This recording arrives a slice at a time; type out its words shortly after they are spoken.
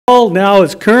Paul now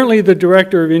is currently the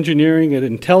Director of Engineering at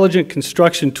Intelligent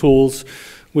Construction Tools,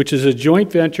 which is a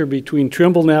joint venture between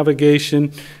Trimble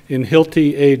Navigation and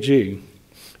Hilti AG.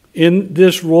 In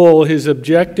this role, his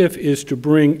objective is to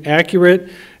bring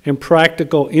accurate and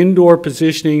practical indoor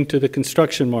positioning to the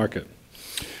construction market.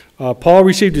 Paul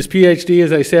received his PhD,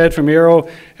 as I said, from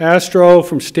Astro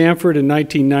from Stanford in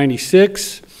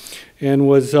 1996 and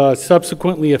was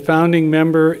subsequently a founding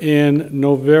member in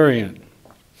Novariant.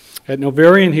 At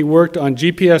Novariant, he worked on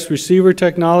GPS receiver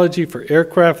technology for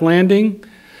aircraft landing,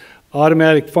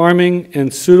 automatic farming, and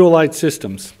pseudolight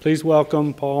systems. Please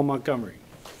welcome Paul Montgomery.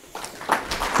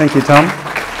 Thank you, Tom.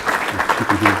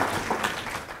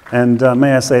 And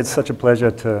may I say, it's such a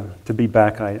pleasure to be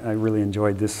back. I really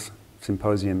enjoyed this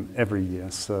symposium every year,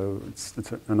 so it's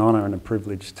an honor and a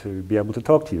privilege to be able to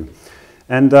talk to you.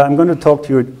 And I'm going to talk to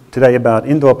you today about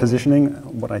indoor positioning,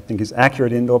 what I think is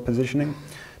accurate indoor positioning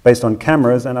based on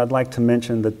cameras, and I'd like to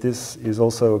mention that this is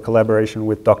also a collaboration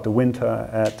with Dr. Winter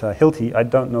at Hilti. I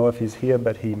don't know if he's here,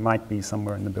 but he might be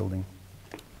somewhere in the building.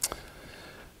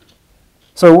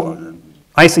 So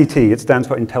ICT, it stands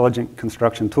for Intelligent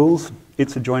Construction Tools.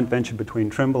 It's a joint venture between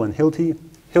Trimble and Hilti.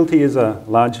 Hilti is a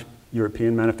large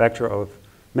European manufacturer of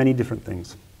many different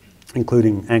things,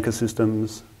 including anchor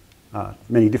systems,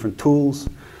 many different tools,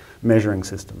 measuring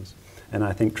systems. And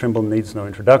I think Trimble needs no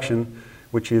introduction,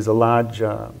 which is a large,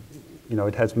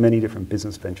 it has many different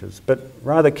business ventures. But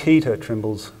rather key to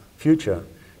Trimble's future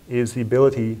is the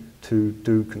ability to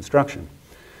do construction.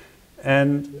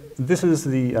 And this is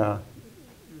the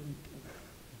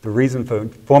reason for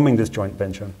forming this joint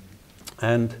venture.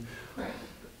 And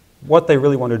what they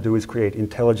really want to do is create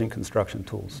intelligent construction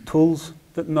tools. Tools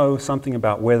that know something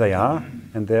about where they are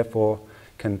and therefore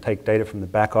can take data from the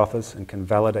back office and can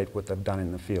validate what they've done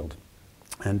in the field.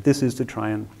 And this is to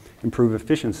try and improve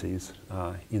efficiencies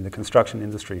in the construction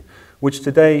industry, which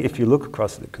today, if you look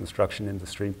across the construction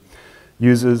industry,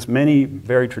 uses many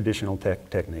very traditional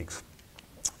techniques.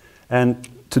 And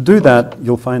to do that,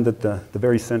 you'll find that the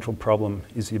very central problem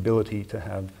is the ability to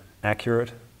have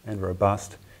accurate and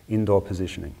robust indoor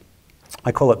positioning.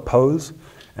 I call it POSE,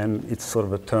 and it's sort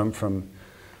of a term from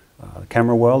the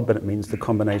camera world, but it means the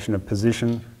combination of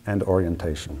position and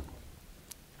orientation.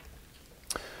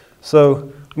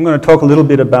 So I'm going to talk a little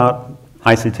bit about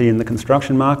ICT in the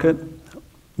construction market,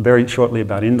 very shortly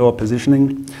about indoor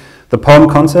positioning. The POME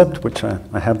concept, which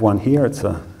I have one here, it's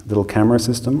a little camera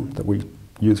system that we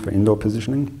use for indoor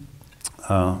positioning.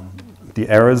 The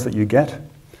errors that you get,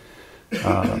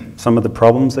 some of the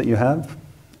problems that you have,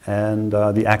 and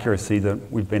the accuracy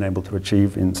that we've been able to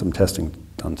achieve in some testing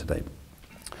done to date.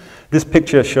 This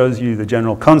picture shows you the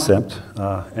general concept,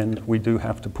 and we do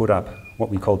have to put up what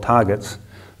we call targets.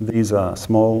 These are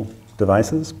small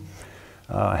devices.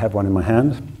 I have one in my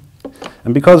hand.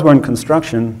 And because we're in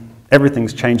construction,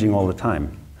 everything's changing all the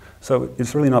time. So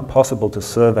it's really not possible to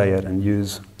survey it and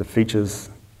use the features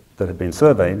that have been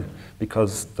surveyed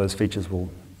because those features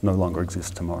will no longer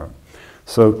exist tomorrow.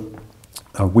 So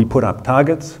we put up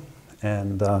targets,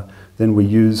 and then we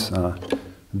use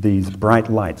these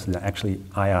bright lights, they're actually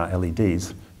IR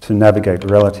LEDs, to navigate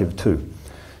relative to.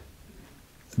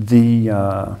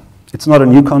 It's not a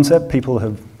new concept. People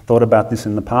have thought about this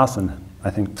in the past, and I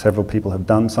think several people have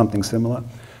done something similar.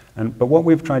 But what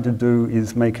we've tried to do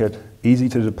is make it easy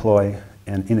to deploy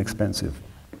and inexpensive.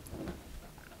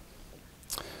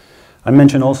 I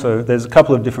mentioned also there's a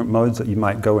couple of different modes that you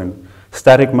might go in.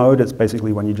 Static mode, it's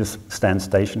basically when you just stand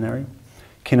stationary.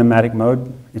 Kinematic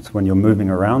mode, it's when you're moving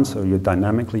around, so you're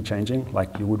dynamically changing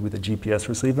like you would with a GPS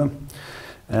receiver.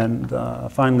 And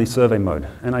finally, survey mode.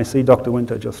 And I see Dr.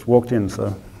 Winter just walked in,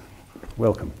 so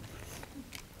welcome.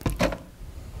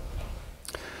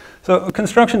 So a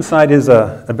construction site is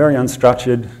a very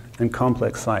unstructured and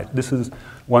complex site. This is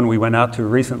one we went out to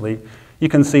recently. You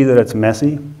can see that it's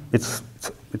messy. It's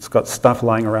got stuff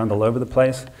lying around all over the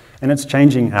place, and it's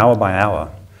changing hour by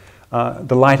hour.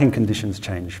 The lighting conditions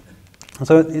change.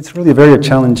 So it's really a very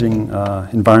challenging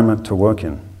environment to work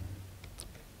in.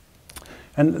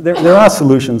 And there are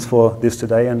solutions for this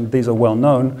today, and these are well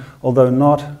known, although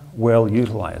not well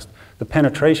utilized. The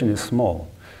penetration is small.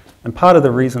 And part of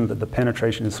the reason that the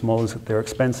penetration is small is that they're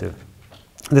expensive.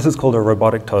 This is called a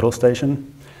robotic total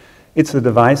station. It's a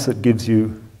device that gives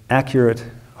you accurate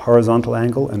horizontal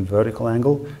angle and vertical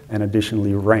angle, and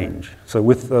additionally range. So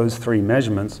with those three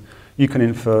measurements, you can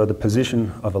infer the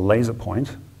position of a laser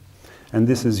point, and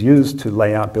this is used to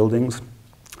lay out buildings,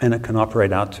 and it can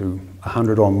operate out to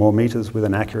 100 or more meters with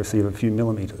an accuracy of a few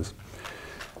millimeters.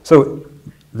 So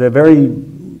they're very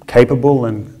capable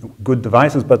and good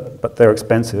devices, but they're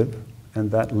expensive,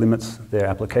 and that limits their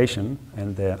application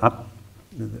and their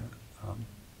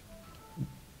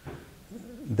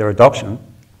their adoption.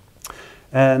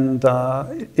 And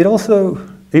it also,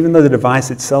 even though the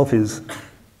device itself is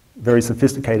very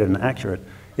sophisticated and accurate,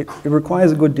 it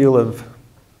requires a good deal of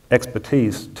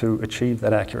expertise to achieve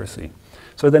that accuracy.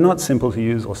 So they're not simple to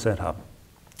use or set up.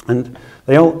 And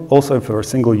they are also for a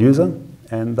single user,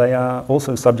 and they are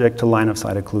also subject to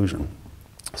line-of-sight occlusion.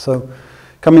 So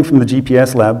coming from the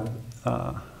GPS lab,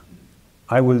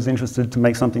 I was interested to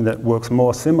make something that works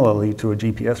more similarly to a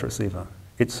GPS receiver.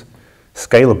 It's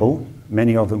scalable,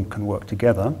 many of them can work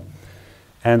together,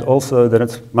 and also that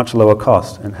it's much lower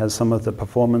cost and has some of the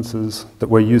performances that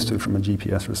we're used to from a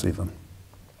GPS receiver.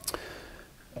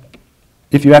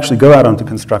 If you actually go out onto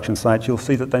construction sites, you'll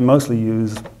see that they mostly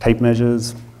use tape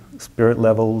measures, spirit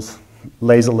levels,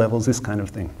 laser levels, this kind of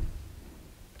thing.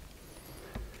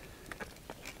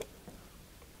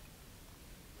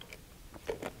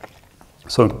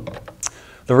 So,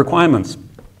 the requirements.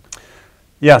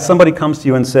 Yeah, somebody comes to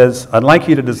you and says, I'd like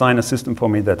you to design a system for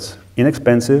me that's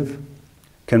inexpensive,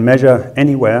 can measure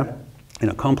anywhere in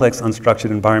a complex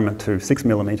unstructured environment to 6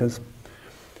 millimeters.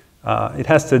 It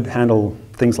has to handle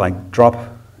things like drop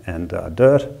and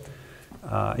dirt.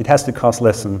 It has to cost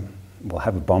less than, well,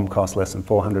 have a BOME cost less than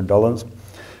 $400.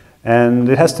 And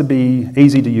it has to be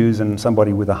easy to use and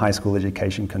somebody with a high school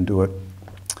education can do it.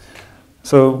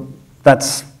 So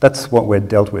that's what we're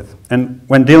dealt with. And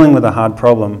when dealing with a hard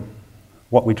problem,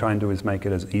 what we try and do is make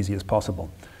it as easy as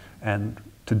possible. And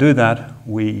to do that,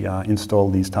 we install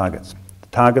these targets. The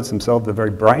targets themselves are very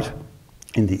bright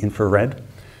in the infrared,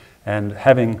 and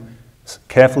having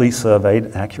carefully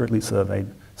surveyed, accurately surveyed,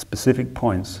 specific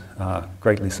points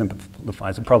greatly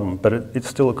simplifies the problem, but it's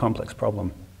still a complex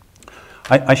problem.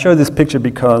 I show this picture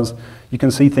because you can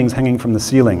see things hanging from the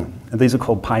ceiling, and these are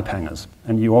called pipe hangers,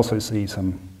 and you also see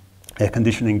some air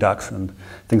conditioning ducts and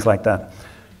things like that.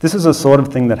 This is a sort of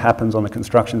thing that happens on a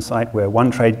construction site where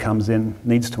one trade comes in,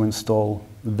 needs to install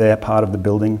their part of the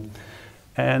building,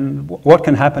 and what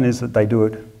can happen is that they do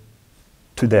it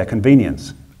to their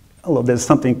convenience. Oh, there's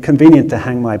something convenient to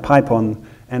hang my pipe on,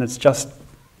 and it's just,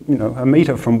 you know, a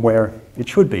meter from where it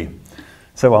should be.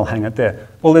 So I'll hang it there.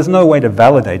 Well, there's no way to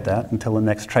validate that until the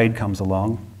next trade comes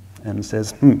along and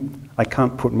says, I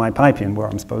can't put my pipe in where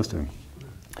I'm supposed to.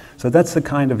 So that's the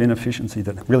kind of inefficiency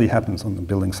that really happens on the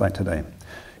building site today.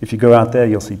 If you go out there,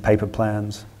 you'll see paper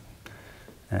plans,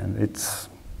 and it's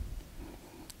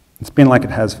been like it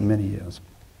has for many years.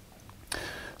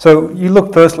 So you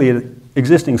look firstly at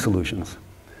existing solutions.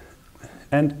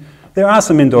 And there are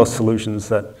some indoor solutions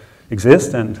that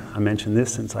exist, and I mention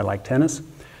this since I like tennis.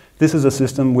 This is a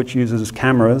system which uses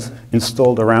cameras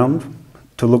installed around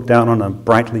to look down on a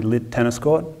brightly lit tennis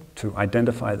court to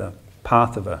identify the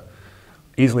path of a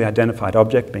easily identified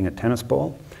object, being a tennis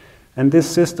ball. And this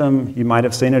system, you might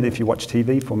have seen it if you watch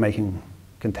TV, for making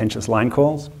contentious line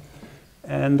calls.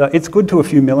 And it's good to a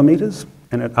few millimeters,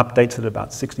 and it updates at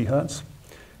about 60 hertz.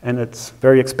 And it's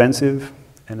very expensive,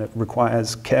 and it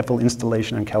requires careful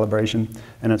installation and calibration,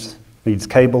 and it needs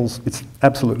cables. It's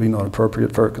absolutely not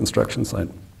appropriate for a construction site.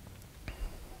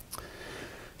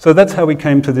 So that's how we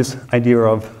came to this idea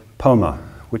of POME,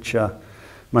 which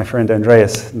my friend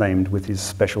Andreas named with his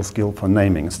special skill for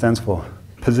naming. It stands for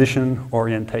Position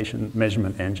Orientation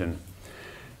Measurement Engine.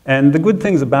 And the good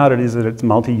things about it is that it's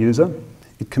multi-user.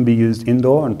 It can be used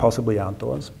indoor and possibly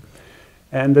outdoors.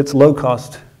 And it's low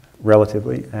cost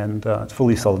relatively, and it's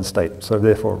fully solid state, so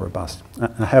therefore robust.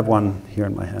 I have one here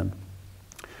in my hand.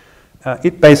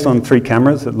 It's based on 3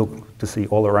 cameras that look to see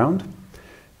all around.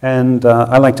 And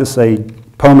I like to say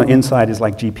POME inside is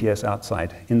like GPS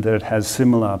outside, in that it has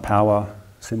similar power,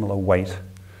 similar weight,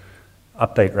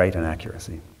 update rate, and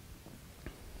accuracy.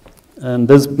 And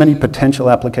there's many potential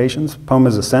applications. POME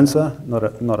is a sensor, not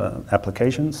an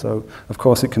application, so of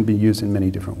course it can be used in many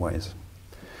different ways.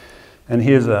 And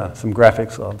here's some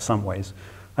graphics of some ways.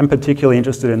 I'm particularly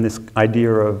interested in this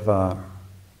idea of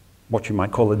what you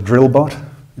might call a drill bot.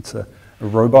 It's a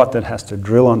robot that has to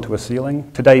drill onto a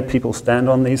ceiling. Today people stand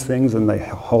on these things and they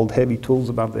hold heavy tools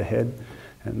above their head,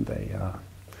 and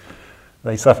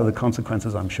they suffer the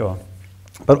consequences, I'm sure.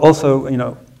 But also, you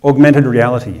know, augmented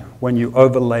reality, when you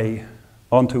overlay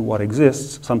onto what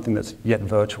exists something that's yet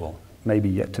virtual, maybe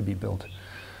yet to be built.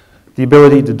 The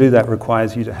ability to do that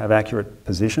requires you to have accurate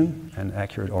position and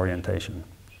accurate orientation.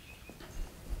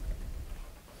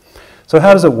 So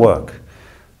how does it work?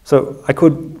 So I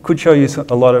could show you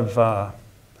a lot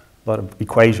of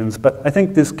equations, but I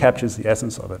think this captures the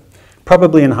essence of it.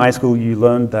 Probably in high school you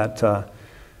learned that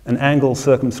an angle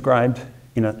circumscribed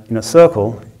in a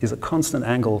circle is a constant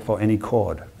angle for any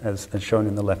chord, as shown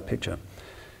in the left picture.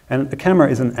 And the camera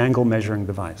is an angle measuring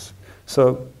device.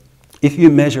 So if you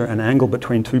measure an angle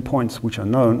between 2 points which are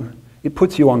known, it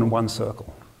puts you on one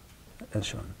circle, as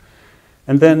shown.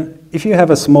 And then if you have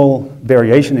a small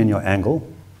variation in your angle,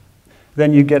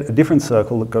 then you get a different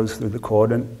circle that goes through the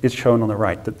chord, and it's shown on the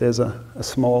right that there's a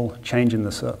small change in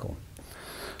the circle.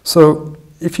 So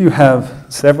if you have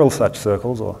several such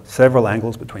circles or several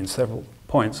angles between several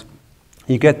points,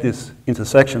 you get this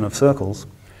intersection of circles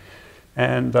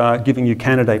and giving you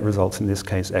candidate results, in this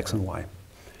case x and y.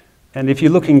 And if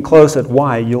you're looking close at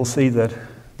y, you'll see that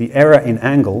the error in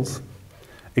angles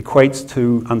equates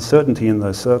to uncertainty in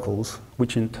those circles,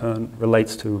 which in turn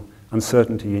relates to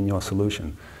uncertainty in your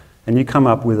solution. And you come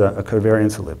up with a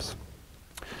covariance ellipse.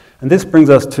 And this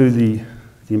brings us to the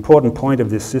important point of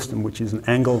this system, which is an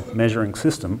angle measuring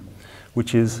system,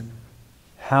 which is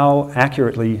how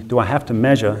accurately do I have to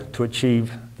measure to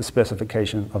achieve the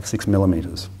specification of 6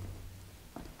 millimeters.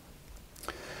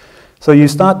 So you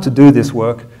start to do this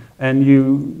work, and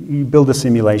you build a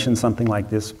simulation, something like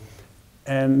this,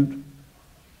 and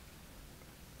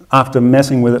after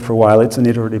messing with it for a while, it's an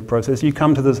iterative process, you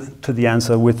come to the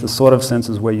answer with the sort of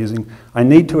sensors we're using. I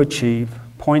need to achieve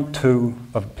 0.2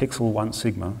 of pixel 1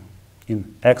 sigma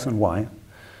in x and y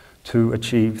to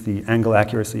achieve the angle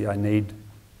accuracy I need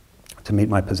to meet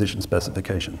my position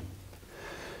specification.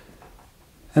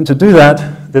 And to do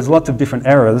that, there's lots of different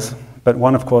errors, but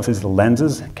one, of course, is the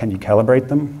lenses. Can you calibrate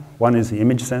them? One is the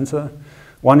image sensor.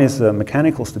 One is the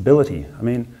mechanical stability. I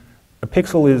mean, a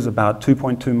pixel is about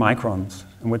 2.2 microns,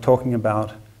 and we're talking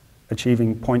about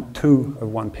achieving 0.2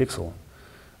 of 1 pixel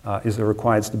is the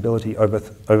required stability over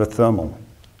thermal.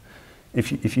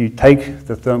 If you take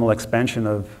the thermal expansion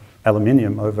of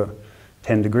aluminium over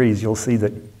 10 degrees, you'll see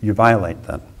that you violate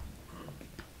that,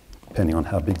 depending on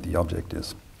how big the object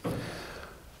is.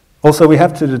 Also, we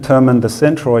have to determine the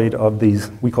centroid of these,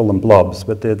 we call them blobs,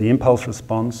 but they're the impulse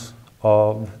response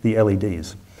of the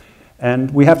LEDs.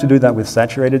 And we have to do that with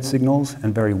saturated signals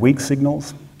and very weak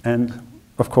signals. And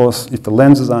of course, if the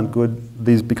lenses aren't good,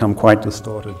 these become quite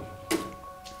distorted.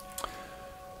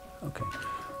 Okay.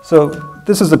 So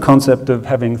this is the concept of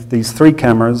having these 3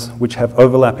 cameras which have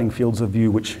overlapping fields of view,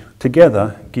 which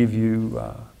together give you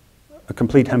a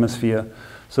complete hemisphere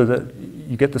so that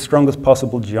you get the strongest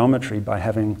possible geometry by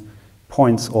having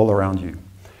points all around you.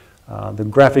 The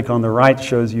graphic on the right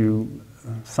shows you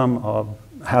some of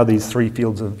how these 3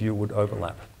 fields of view would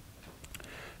overlap.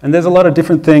 And there's a lot of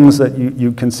different things that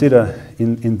you consider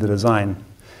in the design.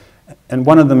 And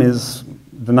one of them is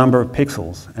the number of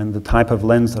pixels and the type of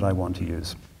lens that I want to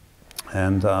use,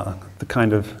 and the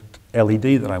kind of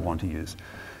LED that I want to use.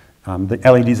 The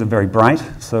LEDs are very bright,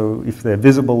 so if they're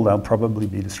visible, they'll probably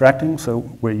be distracting, so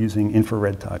we're using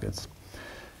infrared targets.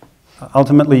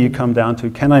 Ultimately, you come down to,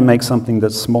 can I make something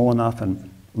that's small enough and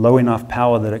low enough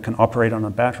power that it can operate on a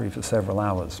battery for several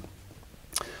hours?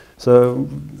 So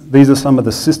these are some of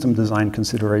the system design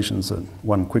considerations that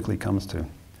one quickly comes to.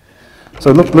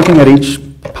 So looking at each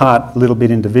part a little bit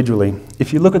individually,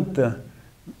 if you look at the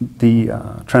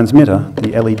transmitter,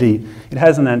 the LED, it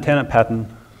has an antenna pattern,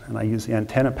 and I use the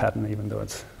antenna pattern even though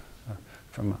it's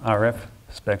from RF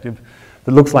perspective,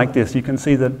 that looks like this. You can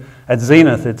see that at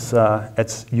zenith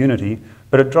it's unity,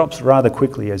 but it drops rather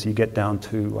quickly as you get down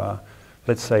to,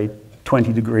 let's say,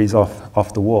 20 degrees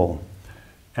off the wall.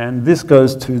 And this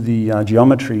goes to the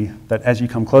geometry that as you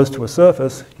come close to a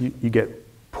surface, you get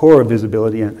poorer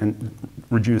visibility and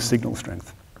reduced signal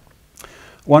strength.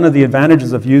 One of the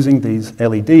advantages of using these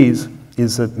LEDs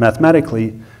is that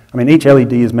mathematically, I mean, each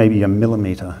LED is maybe a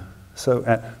millimeter. So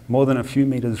at more than a few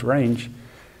meters range,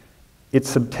 it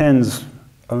subtends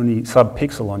only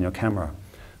sub-pixel on your camera.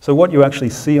 So what you actually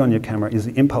see on your camera is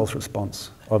the impulse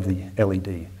response of the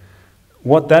LED.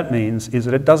 What that means is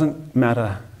that it doesn't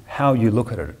matter how you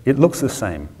look at it. It looks the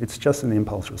same. It's just an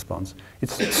impulse response.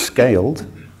 It's scaled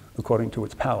according to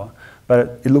its power,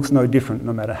 but it looks no different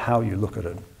no matter how you look at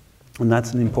it. And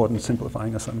that's an important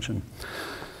simplifying assumption.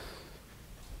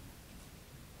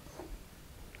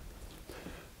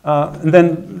 And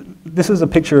then this is a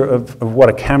picture of what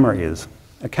a camera is.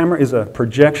 A camera is a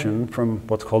projection from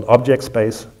what's called object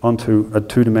space onto a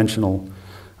two-dimensional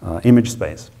image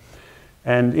space.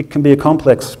 And it can be a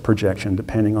complex projection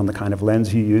depending on the kind of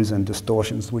lens you use and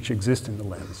distortions which exist in the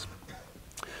lens.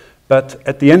 But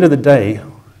at the end of the day,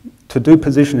 to do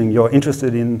positioning, you're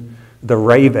interested in the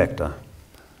ray vector,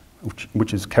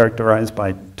 which is characterized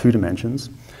by 2 dimensions.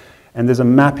 And there's a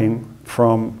mapping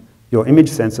from your image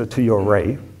sensor to your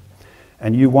ray.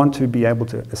 And you want to be able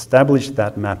to establish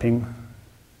that mapping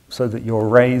so that your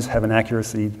rays have an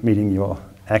accuracy meeting your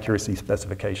accuracy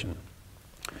specification.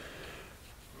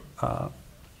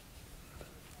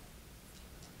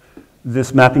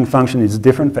 This mapping function is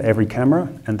different for every camera,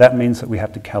 and that means that we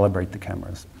have to calibrate the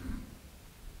cameras.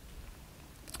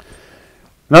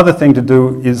 Another thing to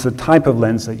do is the type of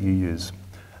lens that you use.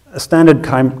 A standard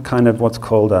kind of what's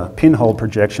called a pinhole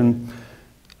projection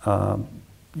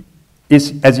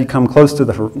is as you come close to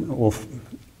the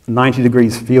 90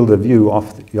 degrees field of view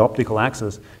off the optical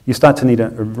axis, you start to need a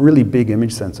really big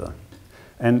image sensor.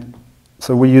 And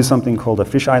so we use something called a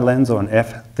fisheye lens or an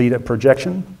F-theta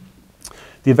projection.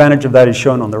 The advantage of that is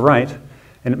shown on the right,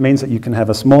 and it means that you can have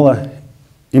a smaller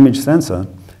image sensor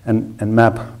and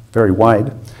map very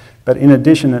wide. But in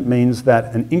addition, it means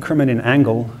that an increment in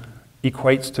angle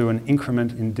equates to an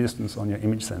increment in distance on your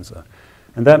image sensor.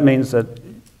 And that means that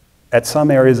at some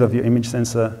areas of your image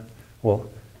sensor, well,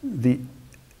 the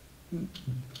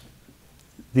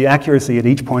accuracy at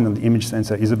each point on the image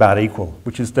sensor is about equal,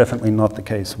 which is definitely not the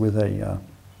case with a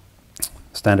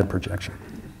standard projection.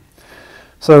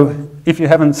 So if you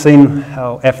haven't seen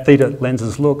how F-theta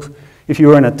lenses look, if you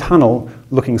were in a tunnel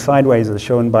looking sideways as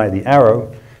shown by the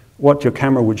arrow, what your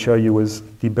camera would show you was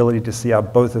the ability to see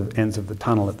out both ends of the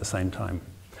tunnel at the same time.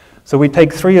 So we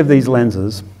take 3 of these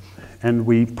lenses and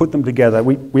we put them together.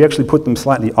 We actually put them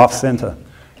slightly off-center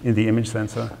in the image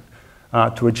sensor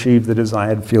to achieve the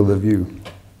desired field of view.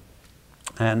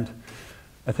 And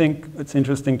I think it's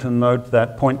interesting to note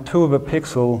that 0.2 of a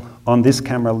pixel on this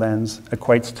camera lens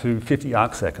equates to 50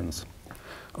 arc seconds,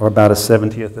 or about a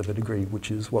 70th of a degree,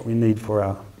 which is what we need for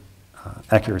our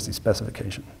accuracy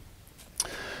specification.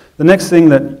 The next thing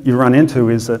that you run into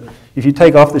is that if you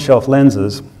take off-the-shelf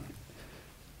lenses,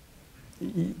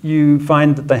 you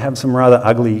find that they have some rather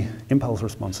ugly impulse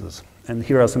responses. And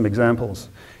here are some examples.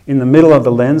 In the middle of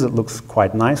the lens, it looks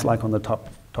quite nice, like on the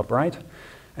top right.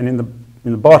 And in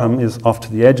the bottom is off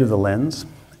to the edge of the lens,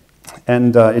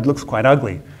 and it looks quite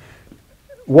ugly.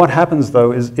 What happens,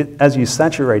 though, is as you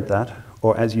saturate that,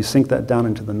 or as you sink that down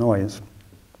into the noise,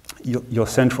 your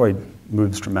centroid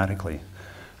moves dramatically.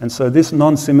 And so this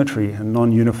non-symmetry and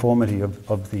non-uniformity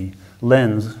of the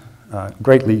lens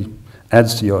greatly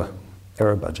adds to your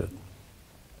error budget.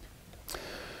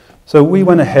 So we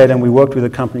went ahead and we worked with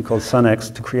a company called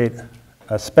SunX to create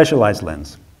a specialized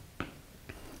lens.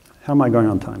 How am I going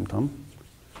on time, Tom?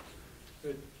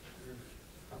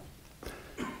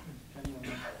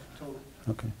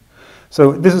 Okay.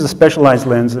 So this is a specialized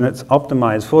lens, and it's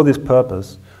optimized for this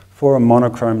purpose for a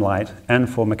monochrome light and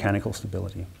for mechanical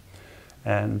stability.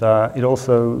 And it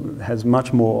also has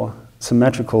much more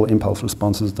symmetrical impulse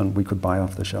responses than we could buy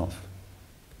off the shelf.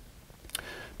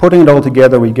 Putting it all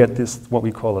together, we get this, what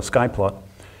we call a sky plot.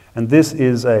 And this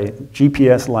is a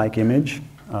GPS-like image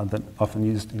that often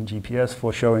used in GPS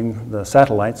for showing the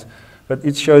satellites. But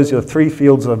it shows you 3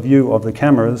 fields of view of the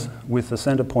cameras with the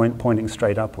center point pointing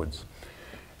straight upwards.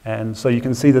 And so you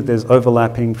can see that there's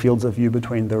overlapping fields of view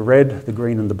between the red, the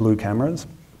green, and the blue cameras.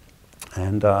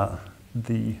 And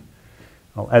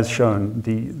as shown,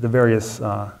 the various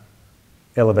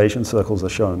elevation circles are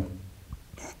shown.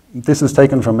 This is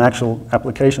taken from actual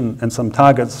application, and some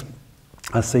targets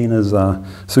are seen as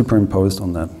superimposed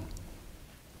on that.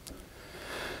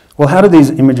 Well, how do these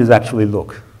images actually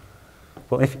look?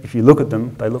 Well, if you look at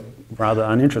them, they look rather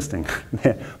uninteresting.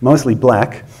 They're mostly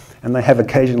black, and they have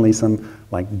occasionally some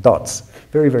like dots,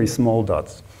 very, very small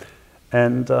dots.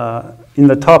 And in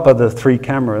the top are the 3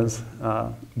 cameras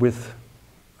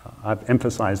I've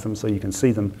emphasized them so you can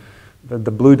see them.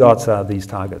 The blue dots are these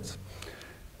targets.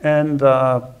 And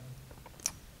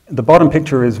the bottom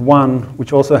picture is one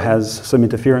which also has some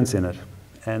interference in it.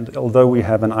 And although we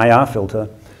have an IR filter,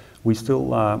 we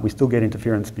still get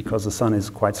interference because the sun is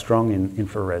quite strong in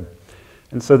infrared.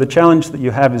 And so the challenge that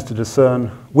you have is to discern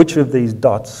which of these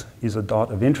dots is a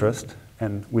dot of interest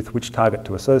and with which target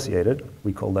to associate it.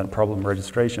 We call that problem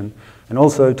registration. And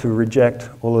also to reject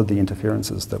all of the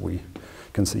interferences that we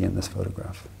can see in this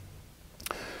photograph.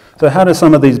 So how do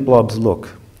some of these blobs look?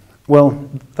 Well,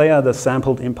 they are the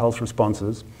sampled impulse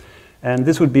responses. And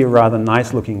this would be a rather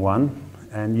nice looking one.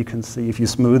 And you can see if you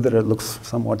smooth it, it looks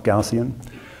somewhat Gaussian.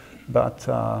 But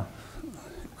I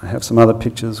have some other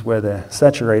pictures where they're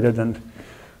saturated. And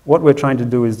what we're trying to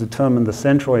do is determine the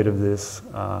centroid of this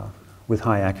with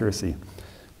high accuracy.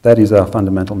 That is our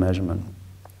fundamental measurement.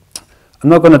 I'm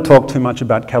not going to talk too much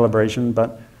about calibration,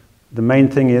 but the main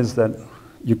thing is that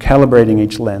you're calibrating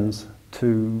each lens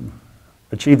to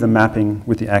achieve the mapping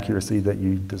with the accuracy that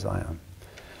you desire.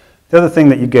 The other thing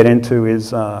that you get into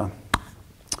is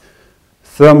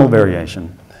thermal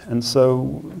variation. And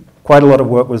so quite a lot of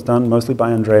work was done, mostly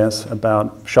by Andreas,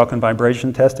 about shock and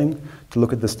vibration testing to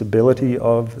look at the stability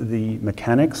of the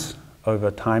mechanics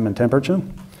over time and temperature.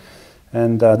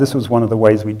 And this was one of the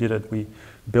ways we did it. We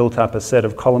built up a set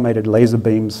of collimated laser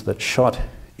beams that shot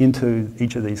into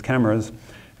each of these cameras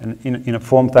and in a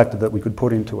form factor that we could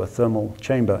put into a thermal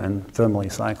chamber and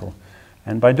thermally cycle.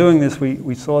 And by doing this,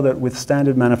 we saw that with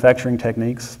standard manufacturing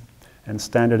techniques and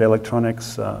standard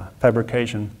electronics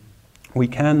fabrication, we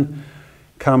can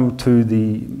come to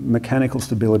the mechanical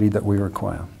stability that we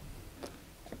require.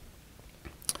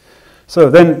 So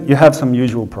then you have some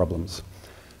usual problems.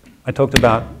 I talked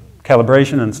about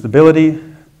calibration and stability,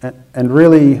 and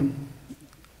really,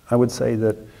 I would say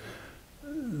that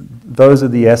those are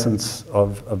the essence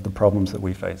of the problems that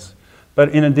we face. But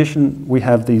in addition, we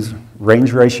have these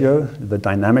range ratio, the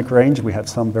dynamic range. We have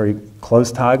some very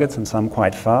close targets and some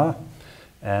quite far.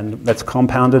 And that's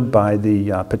compounded by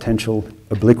the potential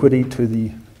obliquity to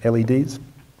the LEDs.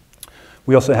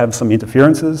 We also have some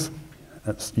interferences.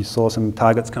 You saw some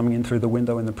targets coming in through the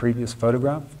window in the previous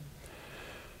photograph.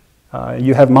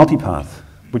 You have multipath,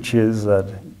 which is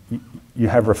you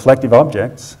have reflective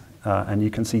objects, and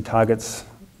you can see targets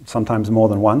sometimes more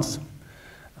than once.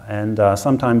 And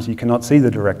sometimes you cannot see the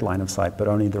direct line of sight, but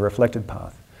only the reflected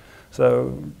path.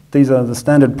 So these are the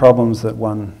standard problems that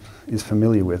one is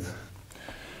familiar with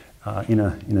in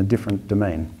a different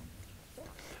domain.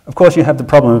 Of course, you have the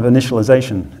problem of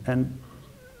initialization. And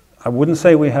I wouldn't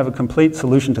say we have a complete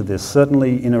solution to this.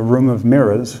 Certainly in a room of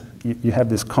mirrors, you have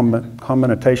this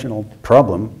combinatorial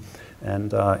problem,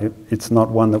 and it's not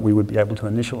one that we would be able to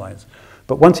initialize.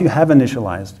 But once you have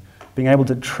initialized, being able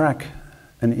to track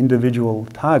an individual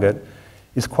target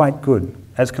is quite good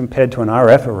as compared to an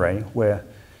RF array where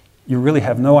you really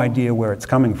have no idea where it's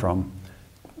coming from.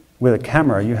 With a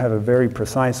camera, you have a very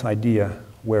precise idea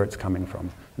where it's coming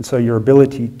from. And so your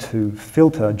ability to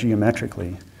filter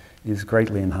geometrically is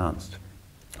greatly enhanced.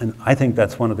 And I think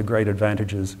that's one of the great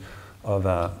advantages of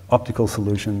an optical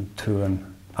solution to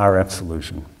an RF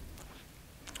solution.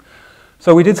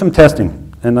 So we did some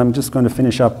testing, and I'm just going to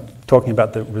finish up talking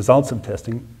about the results of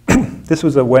testing. This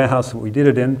was a warehouse that we did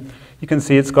it in. You can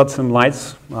see it's got some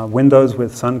lights, windows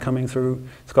with sun coming through.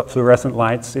 It's got fluorescent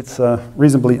lights. It's a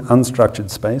reasonably unstructured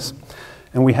space.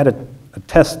 And we had a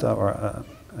test or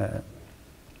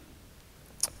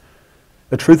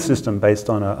a truth system based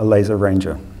on a laser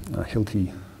ranger, a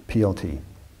Hilti PLT.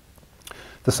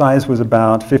 The size was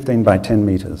about 15 by 10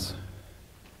 meters.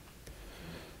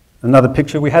 Another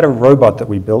picture, we had a robot that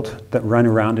we built that ran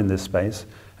around in this space.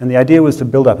 And the idea was to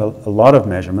build up a lot of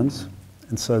measurements,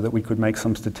 and so that we could make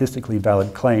some statistically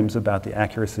valid claims about the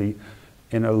accuracy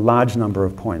in a large number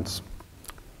of points.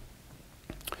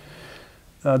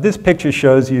 This picture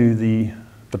shows you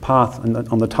the path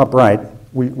on the top right.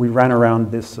 We ran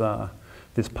around this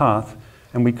path,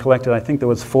 and we collected, I think there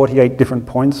was 48 different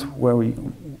points where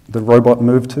the robot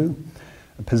moved to,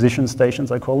 position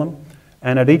stations I call them.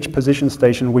 And at each position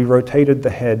station, we rotated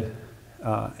the head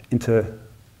into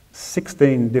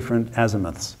 16 different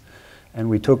azimuths. And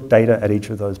we took data at each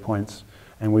of those points,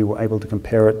 and we were able to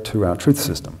compare it to our truth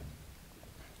system.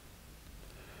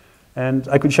 And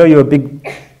I could show you a big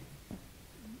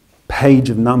page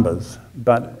of numbers,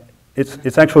 but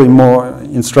it's actually more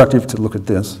instructive to look at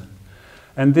this.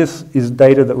 And this is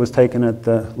data that was taken at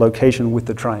the location with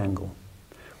the triangle.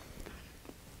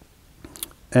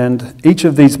 And each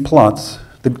of these plots,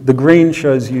 the green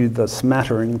shows you the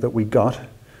smattering that we got.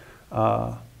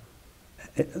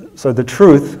 So the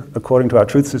truth, according to our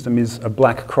truth system, is a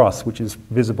black cross, which is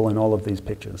visible in all of these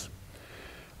pictures.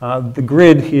 The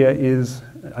grid here is,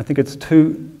 I think it's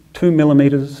 2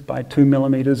 millimeters by 2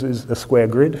 millimeters is a square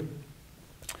grid.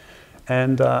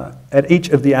 And at each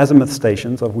of the azimuth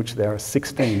stations, of which there are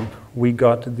 16, we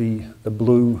got the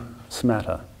blue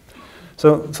smatter.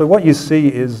 So what you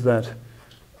see is that,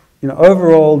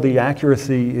 overall the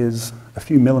accuracy is a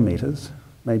few millimeters,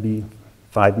 maybe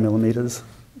 5 millimeters.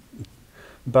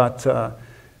 But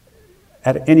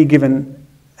at any given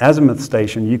azimuth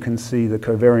station, you can see the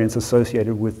covariance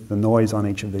associated with the noise on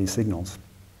each of these signals.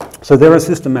 So there are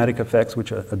systematic effects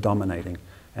which are dominating,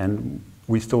 and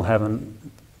we still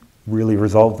haven't really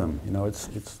resolved them.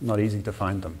 It's not easy to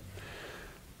find them.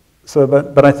 So,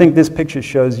 but I think this picture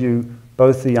shows you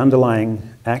both the underlying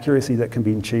accuracy that can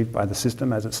be achieved by the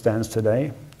system as it stands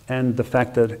today, and the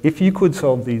fact that if you could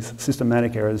solve these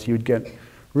systematic errors, you'd get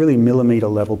really millimeter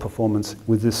level performance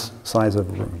with this size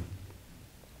of room.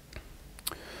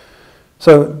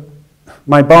 So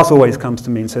my boss always comes to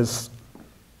me and says,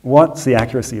 what's the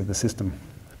accuracy of the system?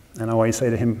 And I always say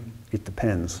to him, it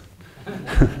depends.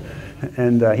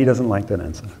 And he doesn't like that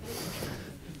answer.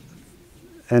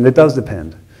 And it does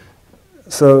depend.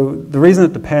 So the reason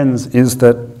it depends is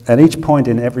that at each point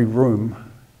in every room,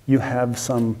 you have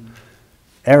some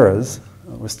errors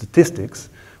or statistics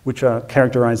which are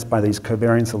characterized by these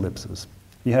covariance ellipses.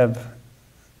 You have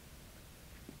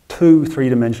 2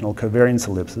 3-dimensional covariance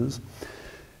ellipses,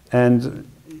 and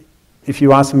if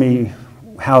you ask me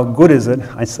how good is it?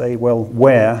 I say, well,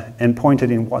 where, and point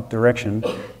it in what direction,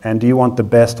 and do you want the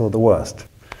best or the worst?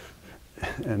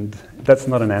 And that's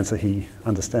not an answer he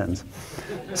understands.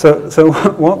 So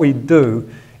what we do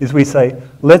is we say,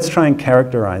 let's try and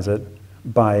characterize it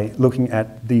by looking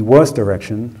at the worst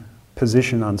direction,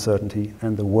 position uncertainty,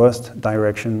 and the worst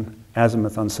direction,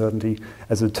 azimuth uncertainty,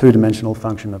 as a two-dimensional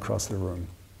function across the room.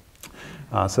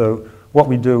 So what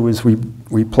we do is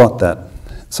we plot that.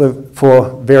 So for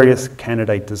various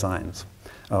candidate designs,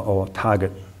 or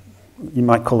target, you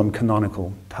might call them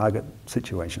canonical target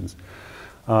situations.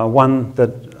 One that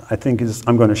I think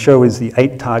I'm going to show is the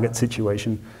 8-target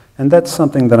situation, and that's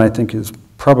something that I think is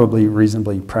probably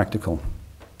reasonably practical.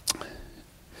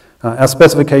 Our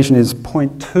specification is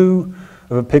 0.2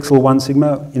 of a pixel 1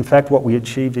 sigma. In fact, what we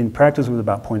achieved in practice was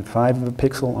about 0.5 of a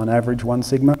pixel on average 1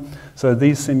 sigma. So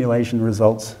these simulation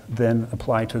results then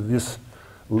apply to this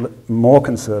more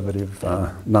conservative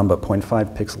number,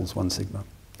 0.5 pixels 1 sigma.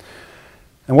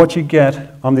 And what you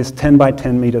get on this 10 by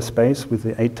 10 meter space with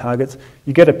the 8 targets,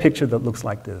 you get a picture that looks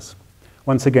like this.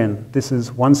 Once again, this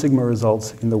is 1 sigma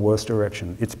results in the worst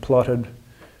direction. It's plotted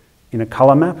in a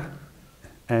color map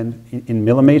and in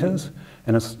millimeters,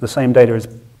 and the same data is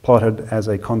plotted as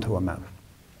a contour map.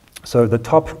 So the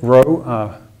top row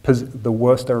are the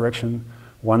worst direction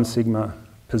 1 sigma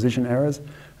position errors,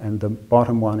 and the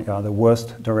bottom one are the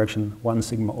worst direction 1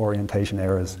 sigma orientation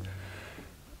errors.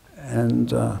 And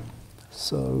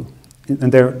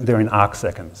they're in arc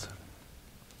seconds.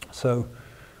 So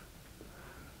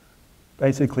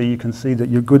basically you can see that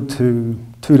you're good to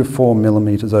 2 to 4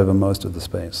 millimeters over most of the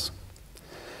space.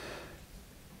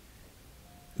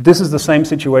 This is the same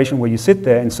situation where you sit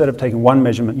there, instead of taking one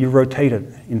measurement, you rotate it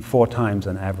in 4 times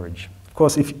an average. Of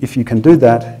course, if you can do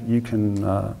that, you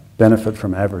can benefit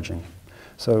from averaging.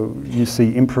 So you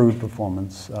see improved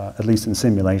performance, at least in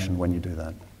simulation, when you do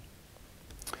that.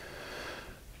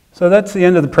 So that's the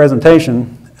end of the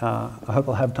presentation. I hope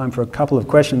I'll have time for a couple of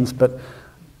questions, but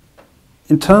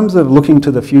in terms of looking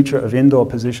to the future of indoor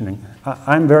positioning,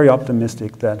 I'm very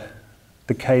optimistic that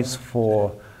the case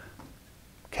for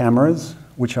cameras,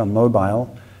 which are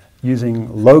mobile,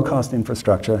 using low-cost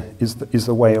infrastructure is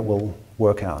the way it will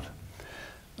work out.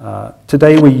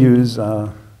 Today we use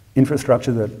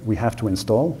infrastructure that we have to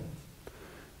install.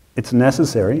 It's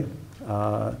necessary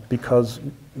because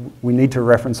we need to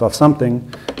reference off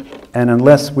something, and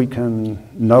unless we can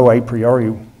know a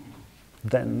priori,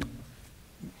 then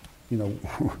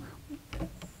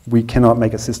we cannot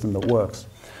make a system that works.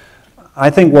 I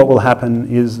think what will happen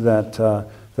is that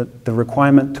the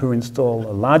requirement to install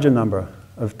a larger number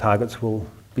of targets will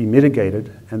be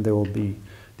mitigated, and there will be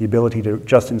the ability to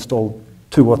just install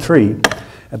 2 or 3,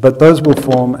 but those will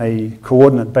form a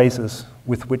coordinate basis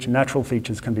with which natural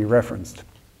features can be referenced.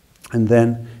 And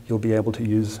then you'll be able to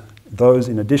use those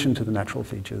in addition to the natural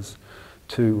features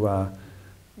to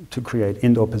create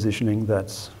indoor positioning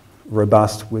that's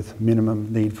robust with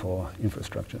minimum need for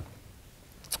infrastructure.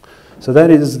 So that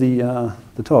is the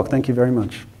talk. Thank you very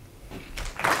much.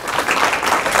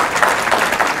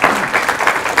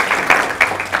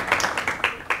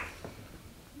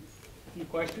 Any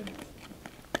questions?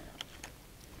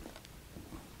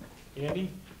 Andy?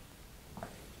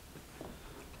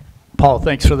 Paul,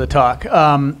 thanks for the talk.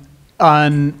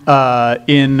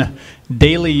 In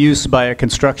daily use by a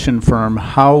construction firm,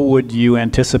 how would you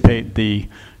anticipate the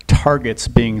targets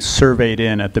being surveyed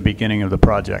in at the beginning of the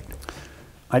project?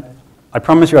 I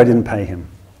promise you I didn't pay him.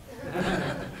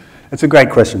 It's a great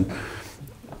question.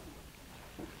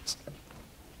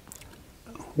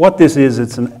 What this is,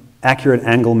 it's an accurate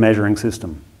angle measuring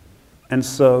system. And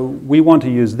so we want to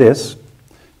use this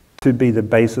to be the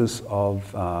basis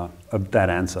of that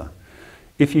answer.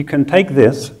 If you can take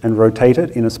this and rotate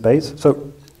it in a space,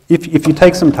 so if you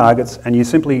take some targets and you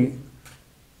simply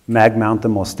mag mount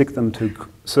them or stick them to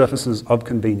surfaces of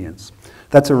convenience,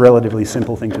 that's a relatively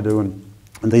simple thing to do, and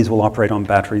these will operate on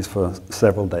batteries for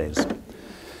several days.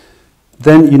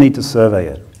 Then you need to survey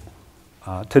it.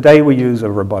 Today we use a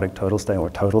robotic total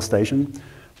station,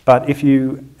 but if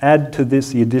you add to this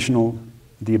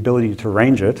the ability to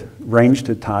range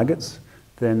to targets,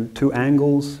 then to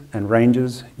angles and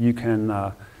ranges, you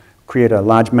can create a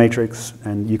large matrix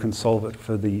and you can solve it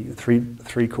for the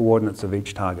three coordinates of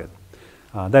each target.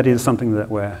 That is something that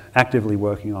we're actively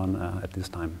working on at this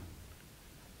time.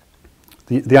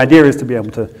 The idea is to be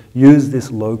able to use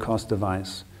this low-cost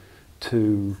device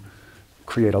to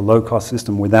create a low-cost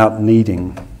system without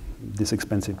needing this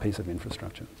expensive piece of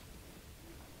infrastructure.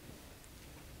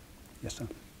 Yes, sir.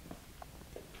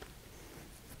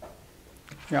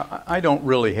 Yeah, I don't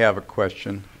really have a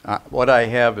question. What I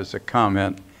have is a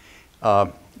comment.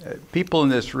 people in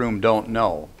this room don't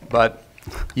know, but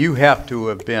you have to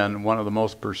have been one of the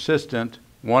most persistent,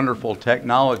 wonderful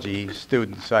technology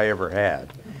students I ever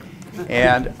had.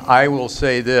 And I will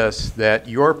say this, that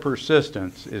your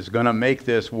persistence is going to make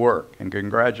this work. And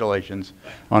congratulations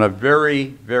on a very,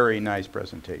 very nice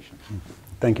presentation.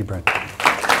 Thank you, Brad.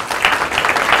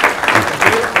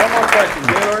 One more question,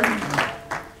 Gaylord.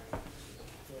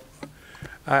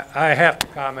 I have to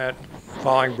comment,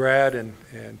 following Brad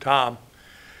and Tom.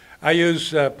 I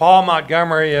use Paul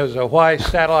Montgomery as a why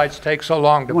satellites take so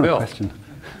long to build. Question.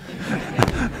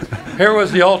 Here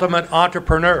was the ultimate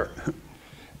entrepreneur.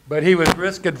 But he was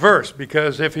risk adverse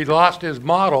because if he lost his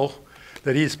model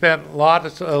that he spent a lot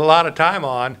of time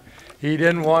on, he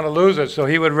didn't want to lose it, so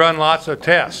he would run lots of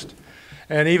tests.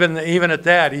 And even at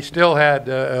that, he still had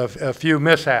a few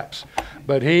mishaps.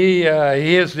 But he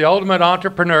is the ultimate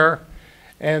entrepreneur,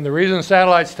 and the reason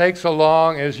satellites take so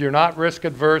long is you're not risk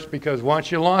adverse because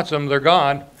once you launch them, they're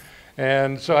gone.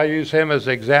 And so I use him as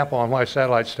an example on why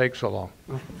satellites take so long.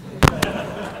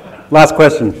 Last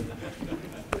question.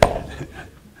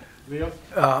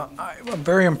 I'm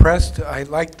very impressed. I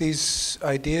like these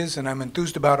ideas, and I'm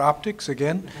enthused about optics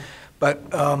again. But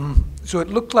so it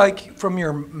looked like from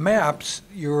your maps,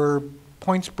 your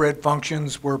point spread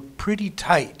functions were pretty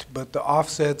tight, but the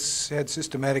offsets had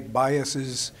systematic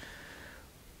biases.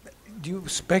 Do you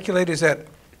speculate, is that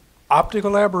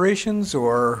optical aberrations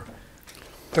or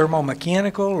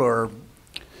thermomechanical, or?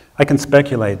 I can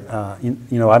speculate. You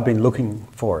know, I've been looking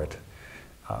for it.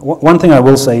 One thing I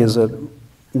will say is that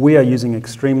we are using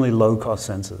extremely low-cost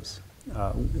sensors.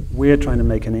 We are trying to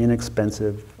make an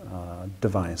inexpensive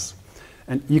device.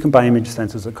 And you can buy image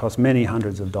sensors that cost many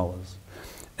hundreds of dollars.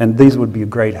 And these would be a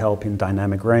great help in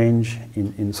dynamic range,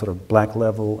 in sort of black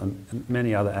level, and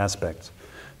many other aspects.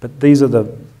 But these are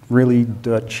the really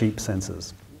dirt cheap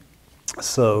sensors.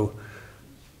 So,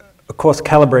 of course,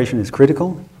 calibration is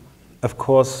critical. Of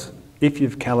course, if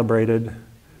you've calibrated,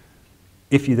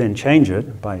 if you then change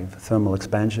it by thermal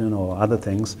expansion or other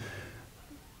things,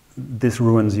 this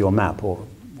ruins your map or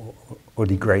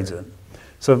degrades it.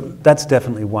 So that's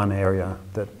definitely one area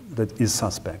that is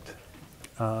suspect.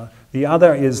 The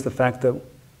other is the fact that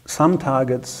some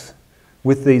targets,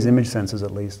 with these image sensors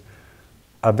at least,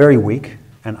 are very weak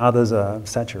and others are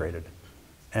saturated.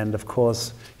 And of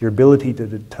course, your ability to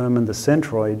determine the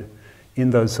centroid in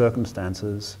those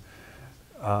circumstances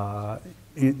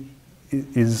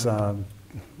is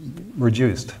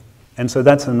reduced. And so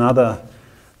that's another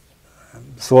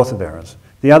source of errors.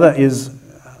 The other is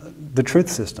the truth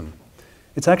system.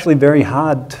 It's actually very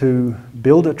hard to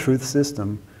build a truth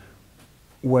system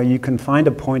where you can find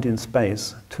a point in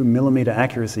space to millimeter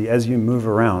accuracy as you move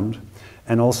around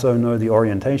and also know the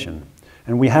orientation.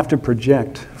 And we have to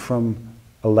project from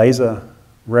a laser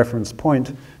reference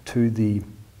point to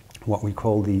what we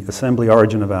call the assembly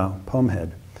origin of our POME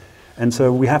head. And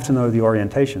so we have to know the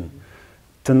orientation.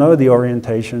 To know the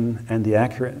orientation and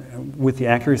with the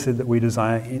accuracy that we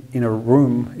desire in a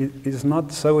room is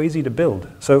not so easy to build.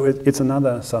 So it's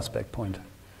another suspect point.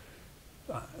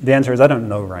 The answer is I don't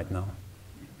know right now.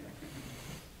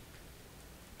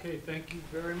 Okay, thank you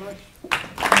very much.